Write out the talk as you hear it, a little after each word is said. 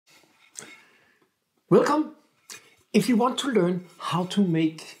Welcome! If you want to learn how to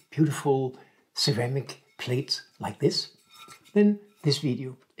make beautiful ceramic plates like this, then this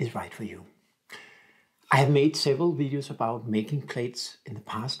video is right for you. I have made several videos about making plates in the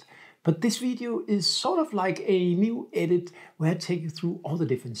past, but this video is sort of like a new edit where I take you through all the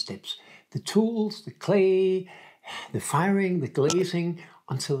different steps. The tools, the clay, the firing, the glazing,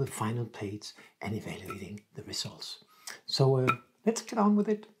 until the final plates and evaluating the results. So let's get on with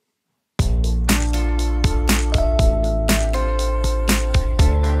it.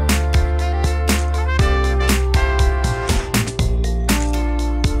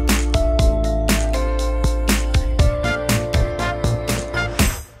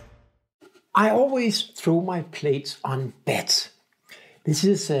 I always throw my plates on beds. This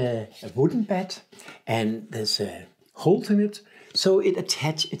is a wooden bed and there's holes in it, so it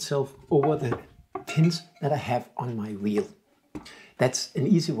attaches itself over the pins that I have on my wheel. That's an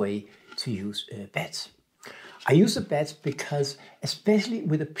easy way to use beds. I use the beds because, especially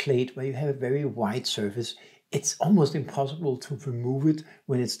with a plate where you have a very wide surface, it's almost impossible to remove it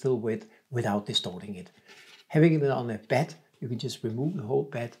when it's still wet without distorting it. Having it on a bed, you can just remove the whole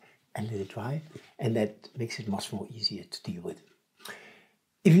bed and let it dry, and that makes it much more easier to deal with.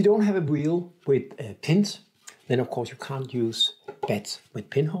 If you don't have a wheel with pins, then of course you can't use beds with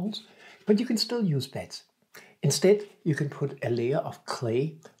pinholes, but you can still use beds. Instead, you can put a layer of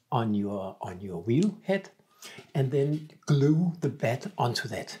clay on your wheel head and then glue the bed onto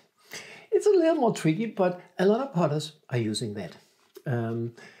that. It's a little more tricky, but a lot of potters are using that.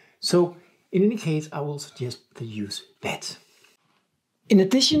 So in any case, I will suggest to use beds. In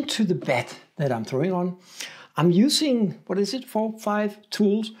addition to the bed that I'm throwing on, I'm using, 4, 5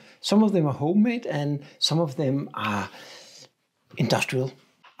 tools. Some of them are homemade and some of them are industrial.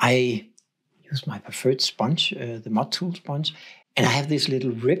 I use my preferred sponge, the mud tool sponge, and I have this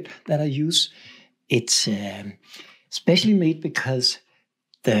little rib that I use. It's specially made because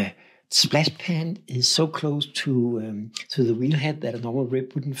the splash pan is so close to the wheel head that a normal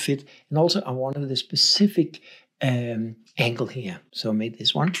rib wouldn't fit. And also I wanted a specific angle here, so I made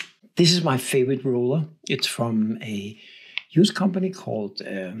this one. This is my favorite roller. It's from a used company called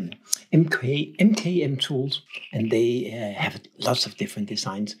MKM Tools, and they have lots of different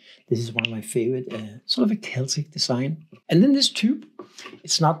designs. This is one of my favorite, sort of a Celtic design. And then this tube,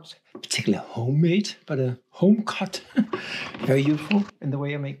 it's not particularly homemade, but a home cut. Very useful in the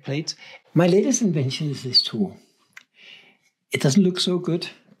way I make plates. My latest invention is this tool. It doesn't look so good,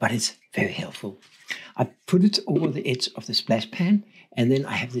 but it's very helpful. I put it over the edge of the splash pan, and then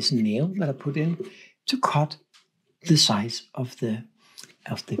I have this nail that I put in to cut the size of the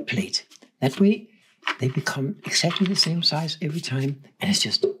plate. That way they become exactly the same size every time, and it's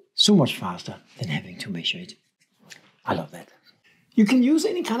just so much faster than having to measure it. I love that. You can use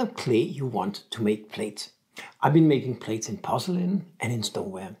any kind of clay you want to make plates. I've been making plates in porcelain and in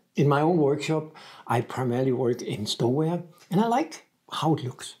stoneware. In my own workshop, I primarily work in stoneware, and I like how it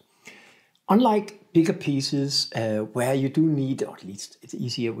looks. Unlike bigger pieces where you do need, or at least it's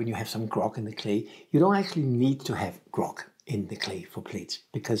easier when you have some grog in the clay, you don't actually need to have grog in the clay for plates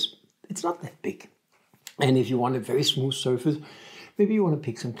because it's not that big. And if you want a very smooth surface, maybe you want to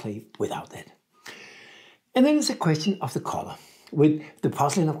pick some clay without that. And then it's a question of the color. With the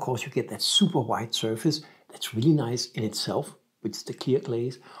porcelain, of course, you get that super white surface that's really nice in itself, which is the clear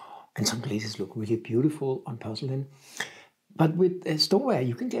glaze. And some glazes look really beautiful on porcelain. But with stoneware,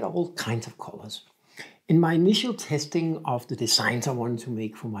 you can get all kinds of colors. In my initial testing of the designs I wanted to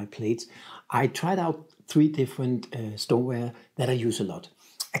make for my plates, I tried out 3 different stoneware that I use a lot.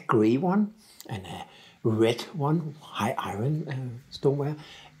 A gray one, and a red one, high iron stoneware,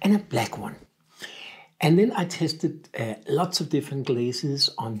 and a black one. And then I tested lots of different glazes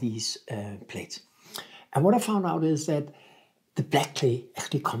on these plates. And what I found out is that the black clay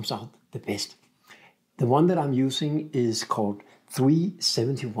actually comes out the best. The one that I'm using is called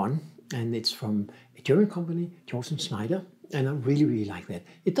 371, and it's from a German company, Georg & Schneider, and I really, really like that.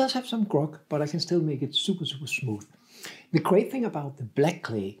 It does have some grog, but I can still make it super, super smooth. The great thing about the black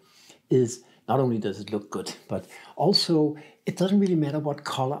clay is not only does it look good, but also it doesn't really matter what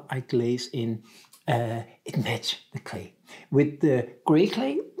color I glaze in, it matches the clay. With the gray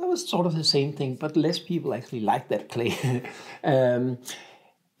clay, that was sort of the same thing, but less people actually like that clay.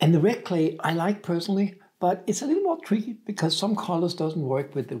 And the red clay I like personally, but it's a little more tricky because some colors doesn't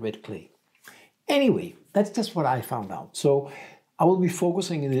work with the red clay. Anyway, that's just what I found out. So I will be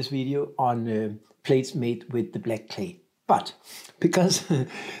focusing in this video on plates made with the black clay. But because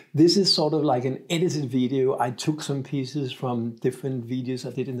this is sort of like an edited video, I took some pieces from different videos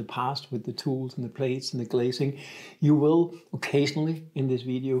I did in the past with the tools and the plates and the glazing. You will occasionally in this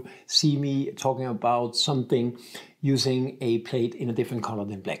video see me talking about something using a plate in a different color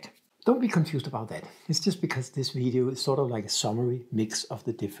than black. Don't be confused about that. It's just because this video is sort of like a summary mix of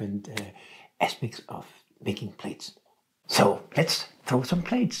the different aspects of making plates. So let's throw some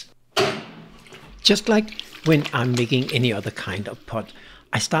plates. Just like when I'm making any other kind of pot,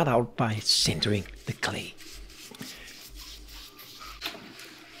 I start out by centering the clay.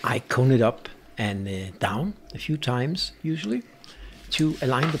 I cone it up and down a few times usually to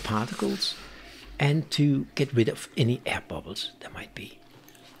align the particles and to get rid of any air bubbles there might be.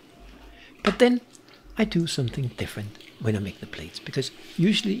 But then I do something different when I make the plates, because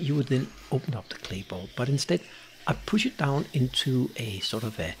usually you would then open up the clay ball, but instead I push it down into a sort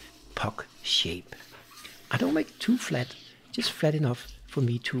of a puck shape. I don't make it too flat, just flat enough for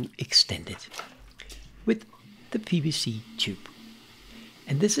me to extend it with the PVC tube.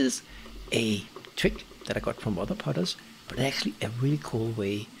 And this is a trick that I got from other potters, but actually a really cool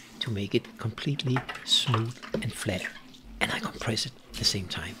way to make it completely smooth and flat. And I compress it at the same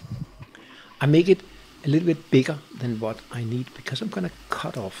time. I make it a little bit bigger than what I need because I'm going to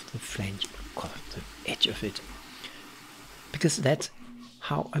cut off the flange, cut off the edge of it. Because that's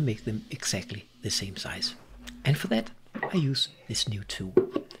how I make them exactly the same size. And for that, I use this new tool.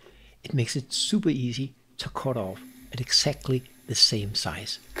 It makes it super easy to cut off at exactly the same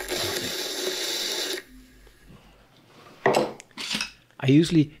size. I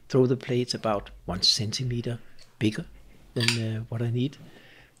usually throw the plates about 1 centimeter bigger than what I need.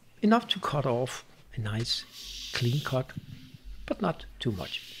 Enough to cut off a nice clean cut, but not too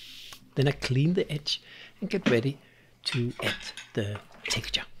much. Then I clean the edge and get ready to add the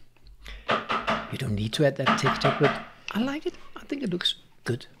texture. You don't need to add that texture, but I like it. I think it looks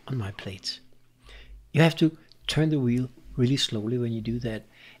good on my plates. You have to turn the wheel really slowly when you do that,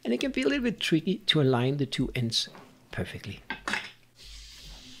 and it can be a little bit tricky to align the two ends perfectly.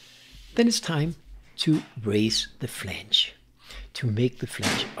 Then it's time to raise the flange, to make the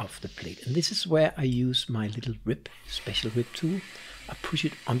flange of the plate. And this is where I use my little special rip tool. I push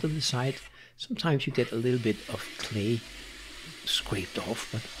it under the side. Sometimes you get a little bit of clay scraped off,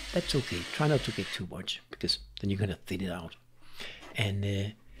 but that's okay. Try not to get too much, because then you're going to thin it out. And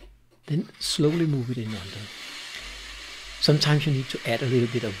then slowly move it in under. Sometimes you need to add a little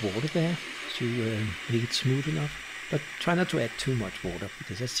bit of water there to make it smooth enough, but try not to add too much water,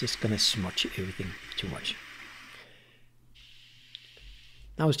 because that's just going to smudge everything too much.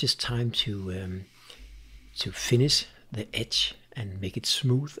 Now it's just time to finish the edge and make it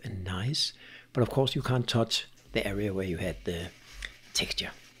smooth and nice. But of course you can't touch the area where you had the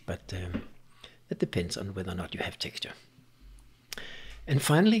texture. But that depends on whether or not you have texture. And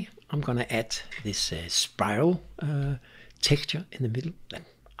finally, I'm going to add this spiral texture in the middle that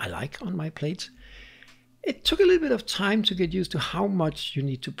I like on my plates. It took a little bit of time to get used to how much you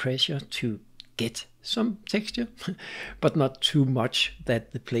need to pressure to get some texture, but not too much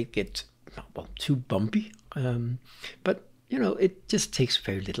that the plate gets too bumpy. But you know, it just takes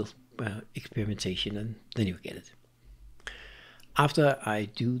very little experimentation, and then you get it. After I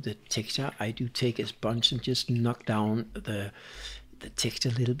do the texture, I do take a sponge and just knock down the texture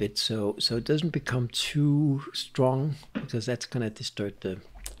a little bit, so it doesn't become too strong, because that's gonna disturb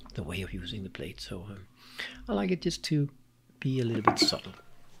the way of using the plate. So I like it just to be a little bit subtle.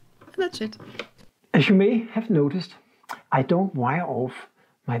 And that's it. As you may have noticed, I don't wire off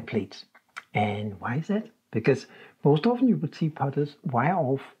my plates. And why is that? Because most often you will see potters wire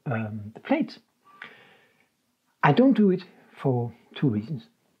off the plates. I don't do it for 2 reasons.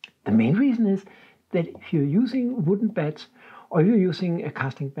 The main reason is that if you're using wooden bats or if you're using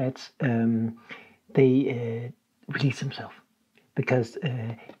casting bats, they release themselves, because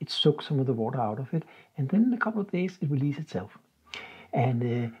it soaks some of the water out of it, and then in a couple of days it releases itself.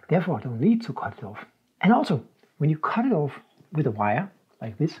 And therefore I don't need to cut it off. And also, when you cut it off with a wire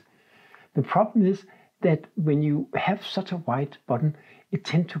like this, the problem is that when you have such a wide button, it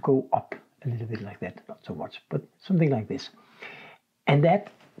tends to go up a little bit like that. Not so much, but something like this. And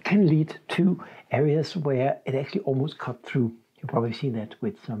that can lead to areas where it actually almost cut through. You've probably seen that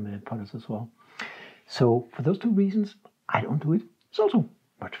with some potters as well. So for those 2 reasons, I don't do it. It's also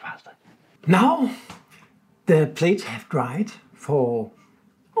much faster. Now the plates have dried for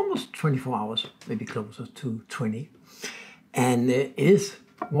almost 24 hours, maybe closer to 20. And it is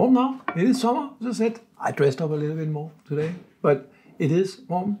warm now. It is summer, as I said. I dressed up a little bit more today, but it is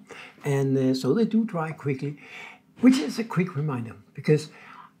warm. And so they do dry quickly, which is a quick reminder, because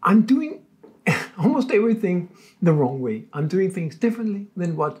I'm doing almost everything the wrong way. I'm doing things differently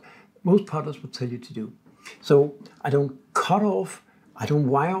than what most potters would tell you to do. So I don't cut off, I don't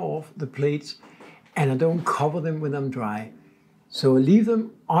wire off the plates, and I don't cover them when I'm dry. So I leave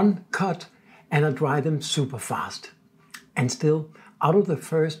them uncut and I dry them super fast. And still, out of the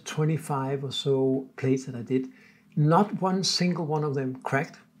first 25 or so plates that I did, not one single one of them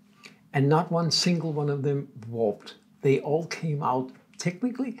cracked and not one single one of them warped. They all came out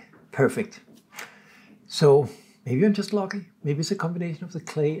technically perfect. So maybe I'm just lucky. Maybe it's a combination of the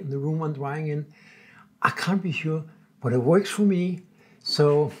clay and the room I'm drying in. I can't be sure, but it works for me.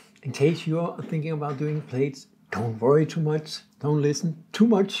 So in case you're thinking about doing plates, don't worry too much. Don't listen too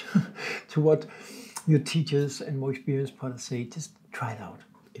much to what your teachers and more experienced potters say. Just try it out.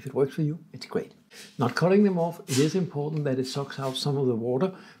 If it works for you, it's great. Not cutting them off. It is important that it sucks out some of the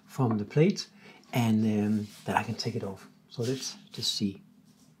water from the plates and that I can take it off. So let's just see.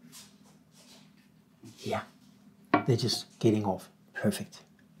 Yeah, they're just getting off perfect.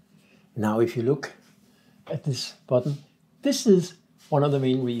 Now if you look at this button, this is one of the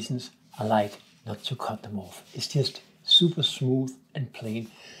main reasons I like not to cut them off. It's just super smooth and plain.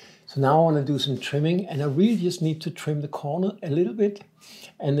 So now I want to do some trimming, and I really just need to trim the corner a little bit,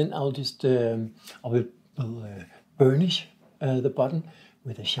 and then I'll just burnish the button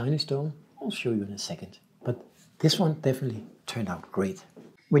with a shiny stone. I'll show you in a second, but this one definitely turned out great.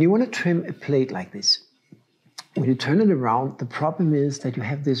 When you want to trim a plate like this, when you turn it around, the problem is that you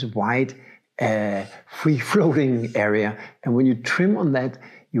have this wide free-floating area, and when you trim on that,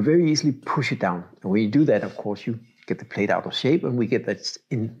 you very easily push it down. And when you do that, of course, you get the plate out of shape, and we get that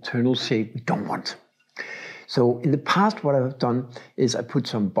internal shape we don't want. So in the past, what I've done is I put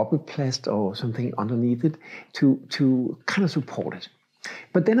some bubble plast or something underneath it to kind of support it.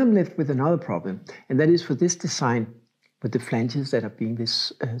 But then I'm left with another problem, and that is for this design, with the flanges that are being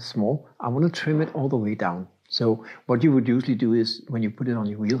this small, I want to trim it all the way down. So what you would usually do is when you put it on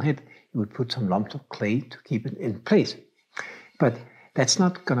your wheel head, you would put some lumps of clay to keep it in place. But that's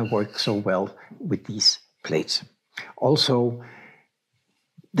not going to work so well with these plates. Also,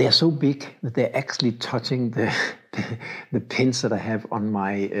 they're so big that they're actually touching the pins that I have on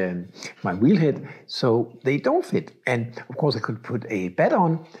my my wheel head, so they don't fit. And of course I could put a bed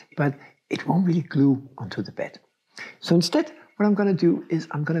on, but it won't really glue onto the bed. So instead, what I'm going to do is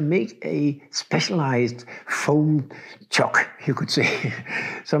I'm going to make a specialized foam chuk, you could say.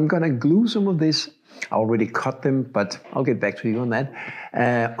 So I'm going to glue some of this. I already cut them, but I'll get back to you on that,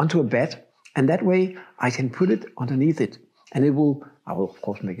 onto a bed. And that way I can put it underneath it. And I will of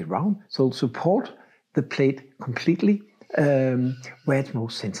course make it round, so it'll support the plate completely where it's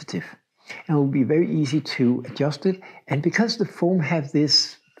most sensitive. And it will be very easy to adjust it. And because the foam has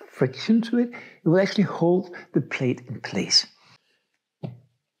this friction to it, it will actually hold the plate in place.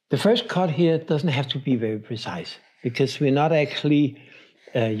 The first cut here doesn't have to be very precise because we're not actually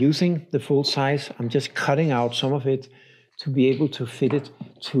using the full size. I'm just cutting out some of it to be able to fit it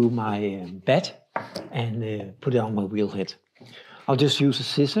to my bed and put it on my wheel head. I'll just use a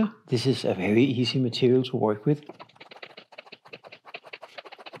scissor. This is a very easy material to work with.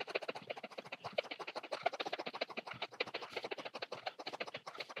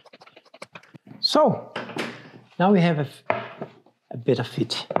 So now we have a better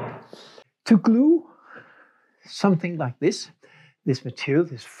fit. To glue something like this material,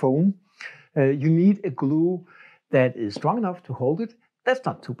 this foam, you need a glue that is strong enough to hold it. That's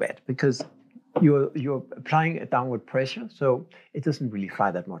not too bad because you're applying a downward pressure, so it doesn't really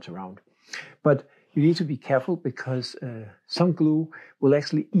fly that much around. But you need to be careful because some glue will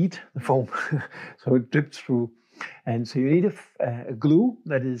actually eat the foam, so it drips through. And so you need a glue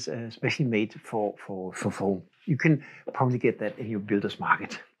that is specially made for foam. You can probably get that in your builder's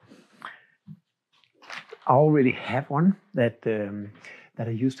market. I already have one that I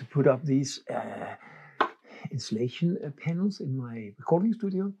used to put up these insulation panels in my recording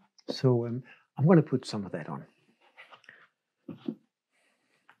studio. So I'm going to put some of that on.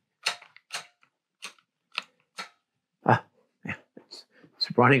 Yeah,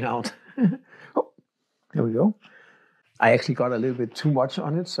 it's running out. Oh, there we go. I actually got a little bit too much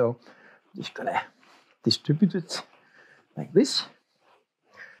on it, so I'm just gonna distribute it like this,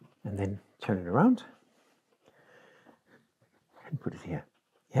 and then turn it around and put it here.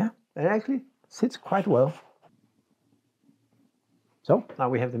 Yeah, that actually sits quite well. So now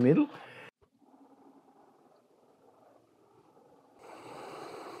we have the middle.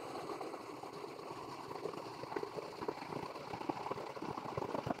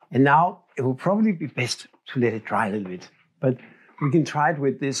 And now it will probably be best to let it dry a little bit, but we can try it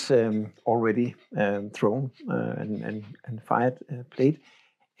with this already thrown and fired plate.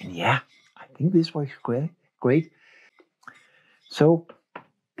 And yeah, I think this works great. So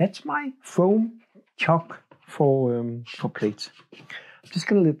that's my foam chuk for plates. I'm just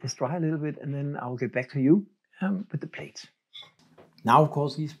going to let this dry a little bit, and then I'll get back to you with the plates. Now, of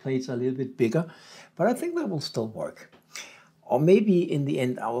course, these plates are a little bit bigger, but I think that will still work. Or maybe in the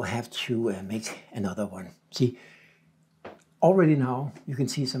end, I will have to make another one. See, already now you can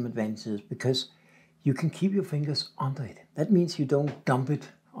see some advantages because you can keep your fingers under it. That means you don't dump it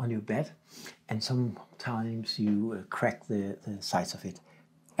on your bed, and sometimes you crack the sides of it.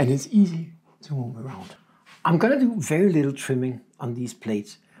 And it's easy to move around. I'm gonna do very little trimming on these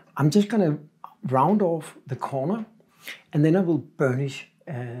plates. I'm just gonna round off the corner, and then I will burnish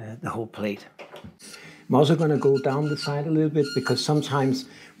the whole plate. I'm also gonna go down the side a little bit because sometimes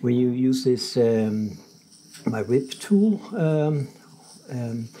when you use this my rib tool,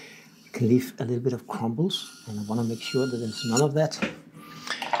 you can leave a little bit of crumbles, and I want to make sure that there's none of that.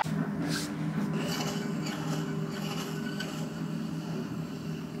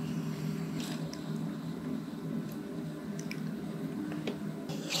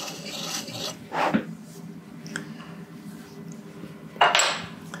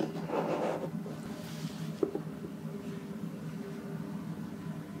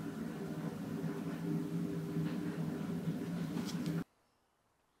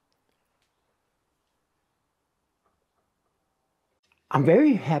 I'm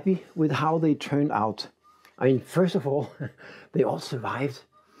very happy with how they turned out. I mean, first of all, they all survived.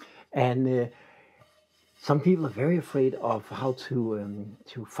 And some people are very afraid of how to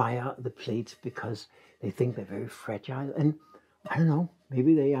fire the plates because they think they're very fragile. And I don't know,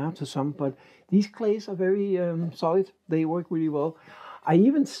 maybe they are to some, but these clays are very solid. They work really well. I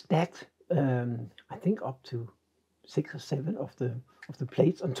even stacked, I think up to 6 or 7 of the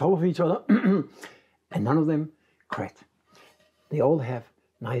plates on top of each other, and none of them cracked. They all have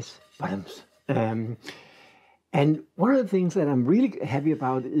nice bottoms. And one of the things that I'm really happy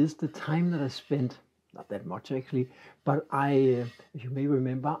about is the time that I spent, not that much actually, but as you may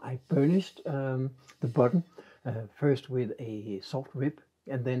remember, I burnished the bottom first with a soft rib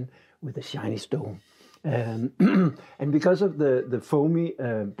and then with a shiny stone. And because of the foamy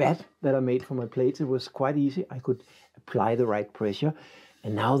bed that I made for my plates, it was quite easy. I could apply the right pressure,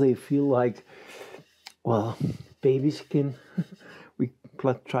 and now they feel like, well, baby skin. We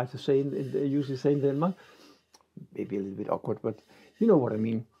try to say, usually say in Denmark, maybe a little bit awkward, but you know what I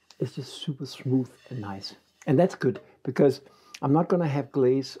mean. It's just super smooth and nice. And that's good because I'm not going to have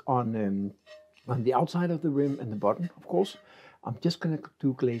glaze on the outside of the rim and the bottom, of course. I'm just going to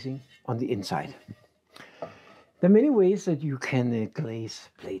do glazing on the inside. There are many ways that you can glaze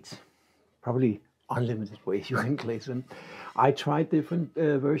plates. Probably unlimited ways you can glaze them. I tried different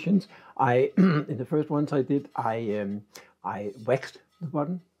versions. In the first ones I did, I waxed the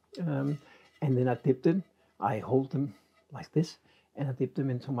bottom and then I dipped it. I hold them like this and I dipped them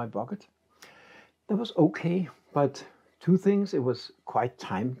into my bucket. That was okay, but 2 things, it was quite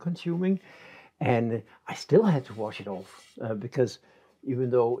time consuming and I still had to wash it off because even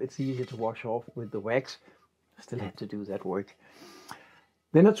though it's easy to wash off with the wax, I still had to do that work.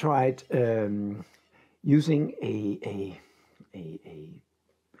 Then I tried using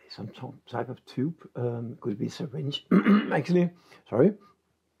some type of tube, could be syringe actually, sorry.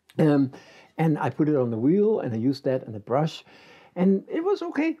 And I put it on the wheel and I used that and a brush and it was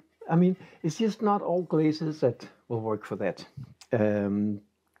okay. I mean, it's just not all glazes that will work for that.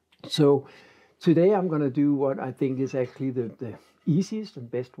 So today I'm going to do what I think is actually the easiest and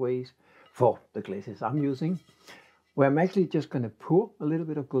best ways for the glazes I'm using, where I'm actually just going to pour a little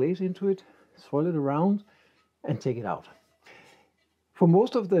bit of glaze into it, swirl it around and take it out. For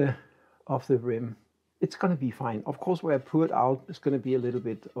most of the rim, it's going to be fine. Of course, where I pour it out, there's going to be a little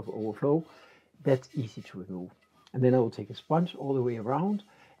bit of overflow. That's easy to remove. And then I will take a sponge all the way around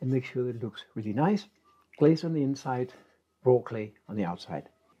and make sure that it looks really nice. Glaze on the inside, raw clay on the outside.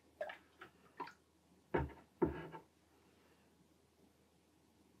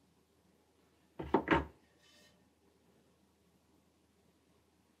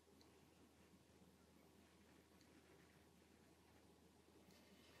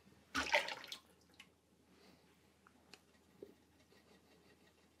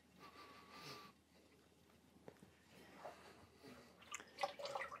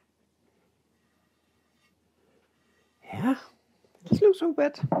 Yeah, this looks so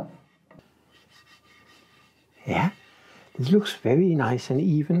bad. Yeah, this looks very nice and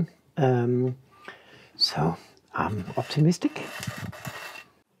even. So I'm optimistic.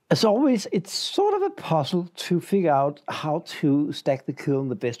 As always, it's sort of a puzzle to figure out how to stack the kiln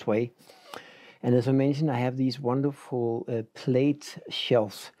the best way. And as I mentioned, I have these wonderful plate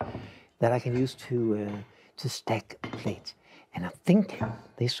shelves that I can use to stack plates. And I think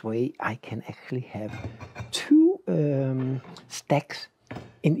this way I can actually have 2 stacks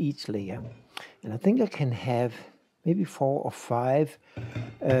in each layer. And I think I can have maybe 4 or 5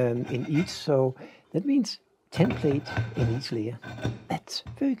 in each. So that means 10 plates in each layer. That's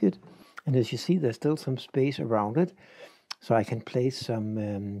very good. And as you see, there's still some space around it. So I can place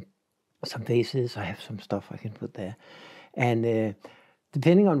some vases. I have some stuff I can put there. And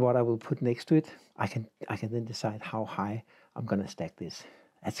depending on what I will put next to it, I can then decide how high I'm going to stack this.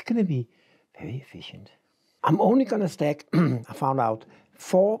 That's going to be very efficient. I'm only going to stack, I found out,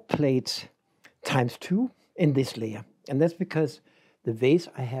 4 plates times 2 in this layer. And that's because the vase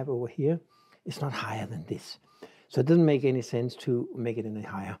I have over here is not higher than this. So it doesn't make any sense to make it any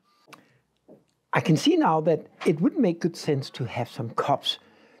higher. I can see now that it would make good sense to have some cups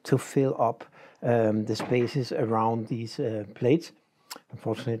to fill up the spaces around these plates.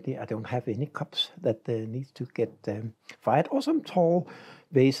 Unfortunately, I don't have any cups that needs to get fired, or some tall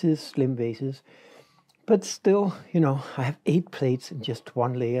vases, slim vases. But still, you know, I have 8 plates in just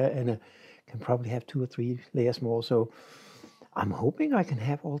 1 layer, and I can probably have 2 or 3 layers more. So I'm hoping I can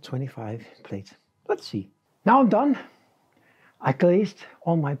have all 25 plates. Let's see. Now I'm done. I glazed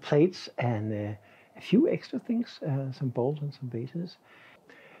all my plates and a few extra things, some bowls and some vases.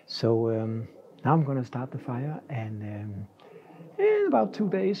 So now I'm going to start the fire, and in about 2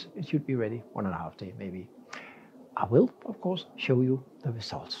 days it should be ready, 1.5 days maybe. I will, of course, show you the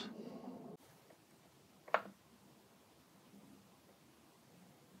results.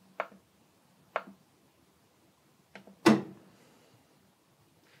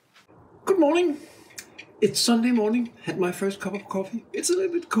 Good morning. It's Sunday morning. Had my first cup of coffee. It's a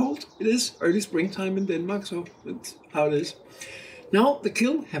little bit cold. It is early springtime in Denmark, so that's how it is. Now the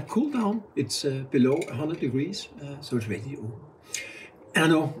kiln have cooled down. It's below 100 degrees, so it's ready to open. And I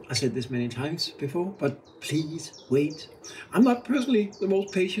know I said this many times before, but please wait. I'm not personally the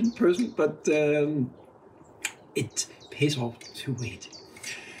most patient person, but it pays off to wait.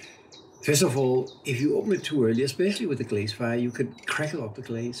 First of all, if you open it too early, especially with the glaze fire, you can crackle up the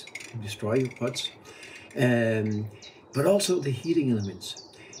glaze and destroy your pots. But also the heating elements.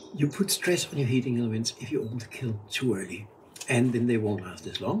 You put stress on your heating elements if you open the kiln too early, and then they won't last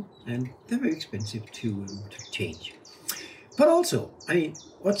as long, and they're very expensive to change. But also, I mean,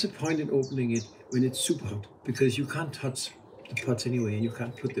 what's the point in opening it when it's super hot? Because you can't touch the pots anyway, and you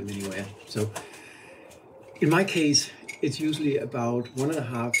can't put them anywhere. So in my case, it's usually about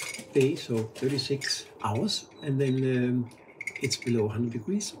 1.5 days, so 36 hours, and then it's below 100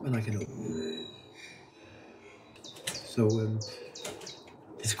 degrees when I can open it. So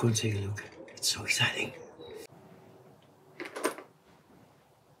let's go and take a look. It's so exciting.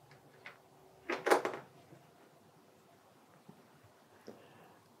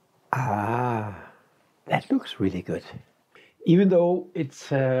 Ah, that looks really good. Even though it's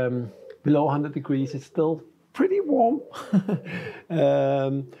below 100 degrees, it's still pretty warm.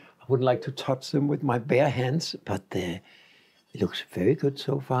 I wouldn't like to touch them with my bare hands, but it looks very good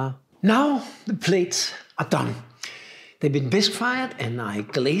so far. Now the plates are done. They've been bisque fired and I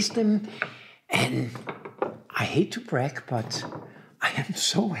glazed them, and I hate to brag, but I am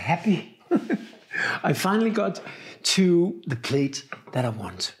so happy. I finally got to the plate that I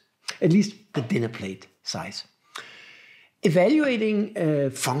want, at least the dinner plate size. Evaluating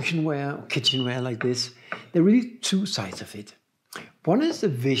functionware or kitchenware like this, there are really 2 sides of it. One is the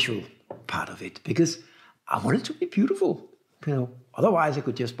visual part of it, because I want it to be beautiful. You know, otherwise I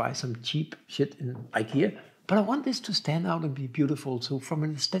could just buy some cheap shit in IKEA. But I want this to stand out and be beautiful. So from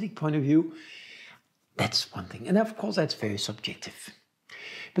an aesthetic point of view, that's one thing. And of course, that's very subjective.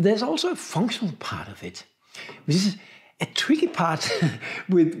 But there's also a functional part of it, which is a tricky part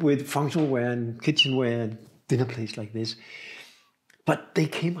with functional ware and kitchenware and dinner plates like this. But they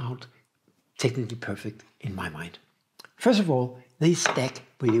came out technically perfect in my mind. First of all, they stack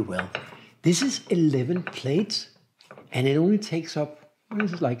really well. This is 11 plates, and it only takes up, what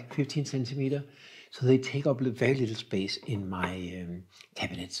is it, like 15 centimeter. So they take up very little space in my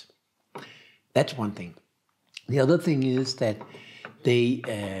cabinets. That's one thing. The other thing is that they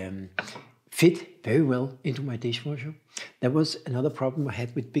fit very well into my dishwasher. That was another problem I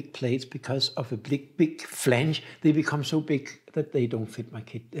had with big plates. Because of a big flange, they become so big that they don't fit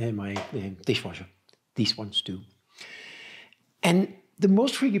my dishwasher. These ones do. And the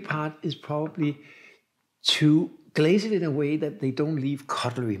most tricky part is probably to glaze it in a way that they don't leave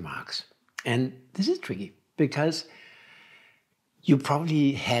cutlery marks. And this is tricky because you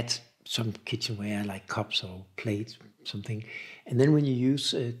probably had some kitchenware like cups or plates, something. And then when you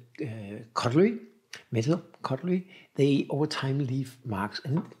use cutlery, metal cutlery, they over time leave marks,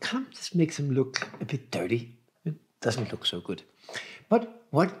 and it kind of just makes them look a bit dirty. It doesn't look so good. But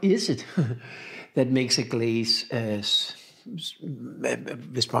what is it that makes a glaze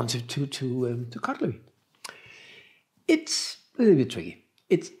responsive to cutlery? It's a little bit tricky.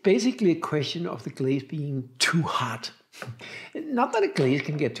 It's basically a question of the glaze being too hard. Not that a glaze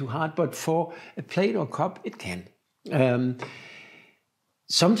can get too hard, but for a plate or cup, it can.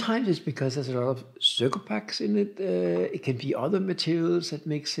 Sometimes it's because there's a lot of circopacks in it. It can be other materials that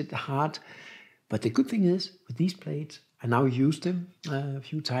makes it hard. But the good thing is, with these plates, I now use them a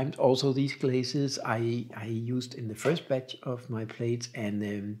few times. Also, these glazes I used in the first batch of my plates,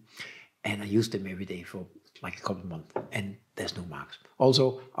 and I use them every day for like a couple of months, and there's no marks.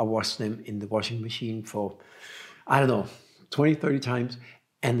 Also, I wash them in the washing machine for, I don't know, 20, 30 times,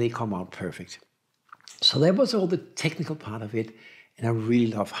 and they come out perfect. So that was all the technical part of it, and I really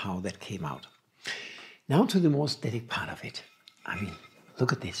love how that came out. Now to the more aesthetic part of it. I mean,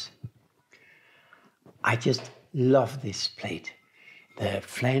 look at this. I just love this plate. The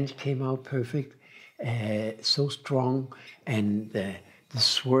flange came out perfect, so strong, and the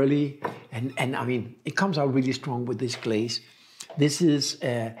swirly, and I mean, it comes out really strong with this glaze. This is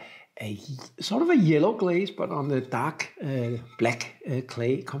a sort of a yellow glaze, but on the dark black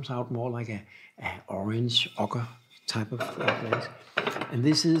clay, it comes out more like a orange ochre type of glaze. And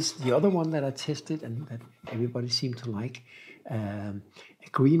this is the other one that I tested and that everybody seemed to like, a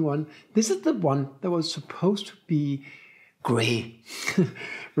green one. This is the one that was supposed to be gray.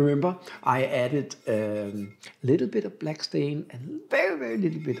 Remember, I added a little bit of black stain and very, very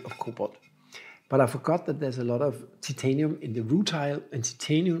little bit of cobalt. But I forgot that there's a lot of titanium in the rutile, and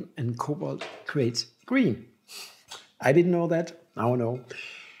titanium and cobalt creates green. I didn't know that, now I know.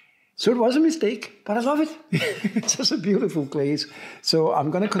 So it was a mistake, but I love it. It's just a beautiful glaze. So I'm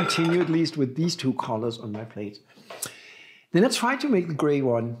gonna continue at least with these two colors on my plate. Then I tried to make the gray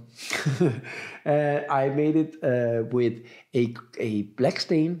one. I made it with a black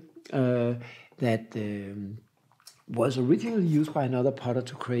stain that was originally used by another potter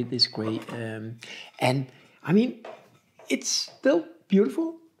to create this gray. And I mean, it's still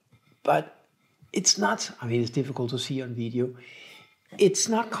beautiful, but it's not, I mean, it's difficult to see on video. It's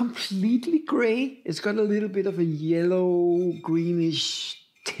not completely gray. It's got a little bit of a yellow, greenish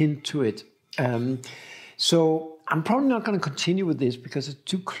tint to it. So I'm probably not going to continue with this because it's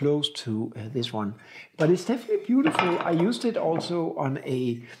too close to this one. But it's definitely beautiful. I used it also on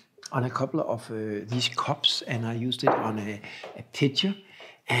a couple of these cups, and I used it on a pitcher.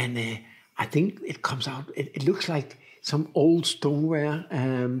 And I think it comes out, it looks like some old stoneware.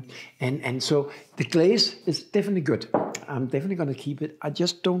 And so the glaze is definitely good. I'm definitely going to keep it. I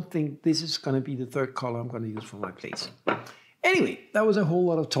just don't think this is going to be the third color I'm going to use for my plates. Anyway, that was a whole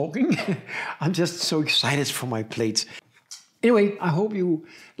lot of talking. I'm just so excited for my plates. Anyway, I hope you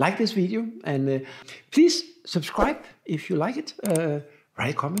like this video, and please subscribe if you like it.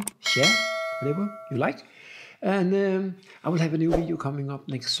 Write a comment, share, whatever you like. And I will have a new video coming up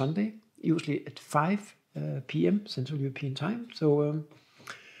next Sunday, usually at 5 p.m. Central European Time. So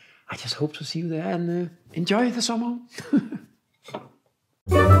I just hope to see you there, and enjoy the summer.